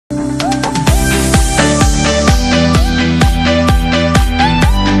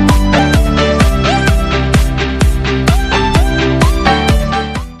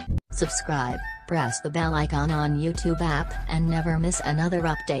subscribe, press the bell icon on YouTube app and never miss another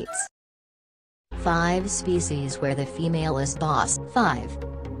updates. 5 species where the female is boss. 5.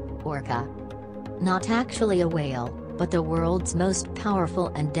 Orca. Not actually a whale, but the world's most powerful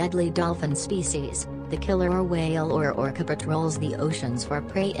and deadly dolphin species, the killer whale or orca patrols the oceans for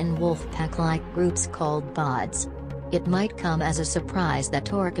prey in wolf-pack-like groups called pods. It might come as a surprise that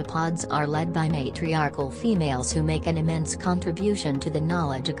orcapods are led by matriarchal females who make an immense contribution to the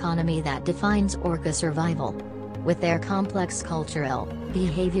knowledge economy that defines orca survival. With their complex cultural,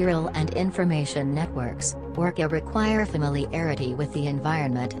 behavioral and information networks, orca require familiarity with the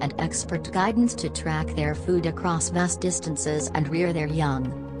environment and expert guidance to track their food across vast distances and rear their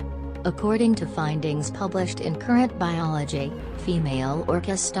young. According to findings published in Current Biology, female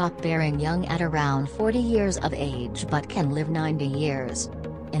orcas stop bearing young at around 40 years of age but can live 90 years.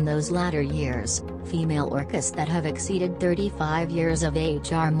 In those latter years, female orcas that have exceeded 35 years of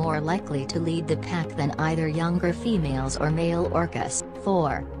age are more likely to lead the pack than either younger females or male orcas.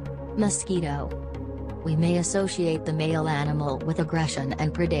 4. Mosquito. We may associate the male animal with aggression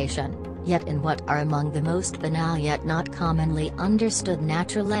and predation, yet in what are among the most banal yet not commonly understood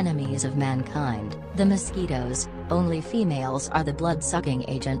natural enemies of mankind, the mosquitoes, only females are the blood-sucking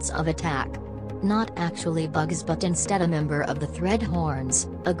agents of attack. Not actually bugs but instead a member of the threadhorns,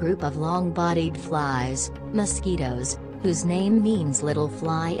 a group of long-bodied flies, mosquitoes, whose name means little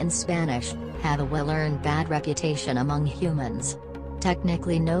fly in Spanish, have a well-earned bad reputation among humans.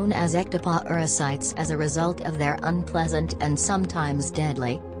 Technically known as ectoparasites as a result of their unpleasant and sometimes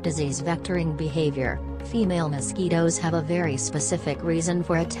deadly, disease-vectoring behavior, female mosquitoes have a very specific reason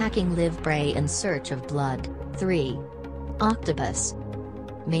for attacking live prey in search of blood. 3. Octopus.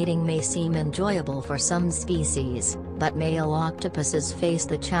 Mating may seem enjoyable for some species, but male octopuses face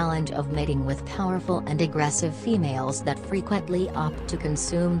the challenge of mating with powerful and aggressive females that frequently opt to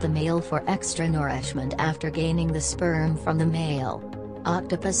consume the male for extra nourishment after gaining the sperm from the male.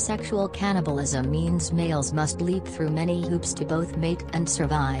 Octopus sexual cannibalism means males must leap through many hoops to both mate and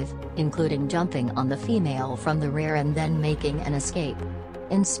survive, including jumping on the female from the rear and then making an escape.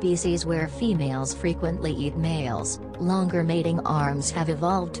 In species where females frequently eat males, longer mating arms have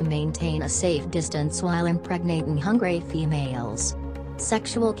evolved to maintain a safe distance while impregnating hungry females.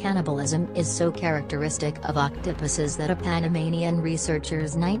 Sexual cannibalism is so characteristic of octopuses that a Panamanian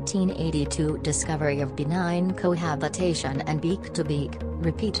researcher's 1982 discovery of benign cohabitation and beak-to-beak,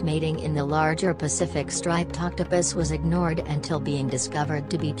 repeat mating in the larger Pacific striped octopus was ignored until being discovered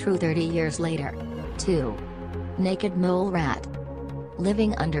to be true 30 years later. 2. Naked mole rat.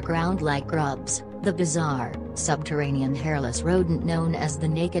 Living underground like grubs, the bizarre, subterranean hairless rodent known as the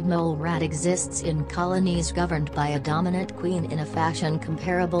naked mole rat exists in colonies governed by a dominant queen in a fashion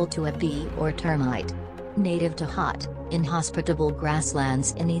comparable to a bee or termite. Native to hot, inhospitable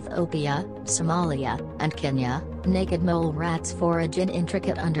grasslands in Ethiopia, Somalia, and Kenya, naked mole rats forage in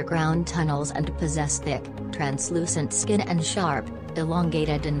intricate underground tunnels and possess thick, translucent skin and sharp,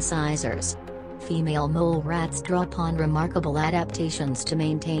 elongated incisors. Female mole rats draw upon remarkable adaptations to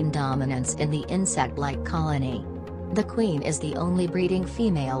maintain dominance in the insect-like colony. The queen is the only breeding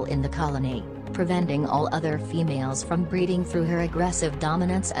female in the colony, preventing all other females from breeding through her aggressive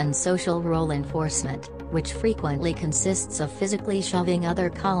dominance and social role enforcement, which frequently consists of physically shoving other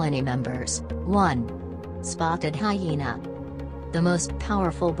colony members. 1. Spotted hyena. The most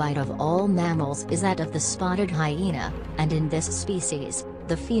powerful bite of all mammals is that of the spotted hyena, and in this species,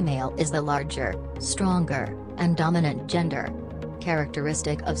 the female is the larger, stronger, and dominant gender.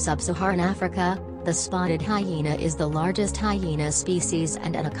 Characteristic of sub-Saharan Africa, the spotted hyena is the largest hyena species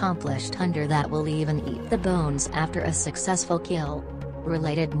and an accomplished hunter that will even eat the bones after a successful kill.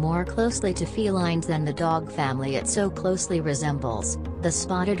 Related more closely to felines than the dog family it so closely resembles, the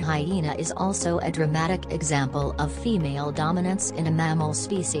spotted hyena is also a dramatic example of female dominance in a mammal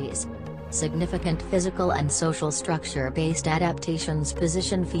species. Significant physical and social structure-based adaptations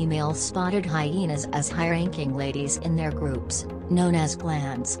position female spotted hyenas as high-ranking ladies in their groups, known as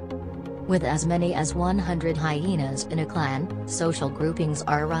clans. With as many as 100 hyenas in a clan, social groupings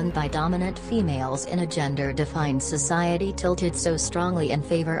are run by dominant females in a gender-defined society tilted so strongly in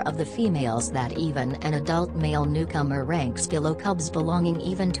favor of the females that even an adult male newcomer ranks below cubs belonging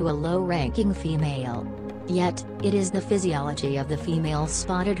even to a low-ranking female. Yet, it is the physiology of the female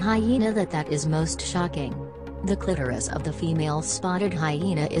spotted hyena that is most shocking. The clitoris of the female spotted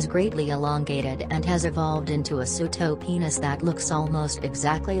hyena is greatly elongated and has evolved into a pseudo-penis that looks almost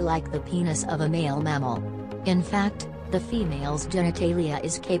exactly like the penis of a male mammal. In fact, the female's genitalia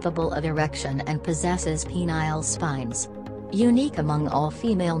is capable of erection and possesses penile spines. Unique among all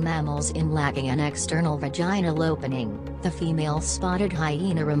female mammals in lacking an external vaginal opening, the female spotted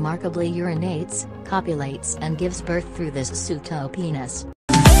hyena remarkably urinates, copulates and gives birth through this pseudopenis.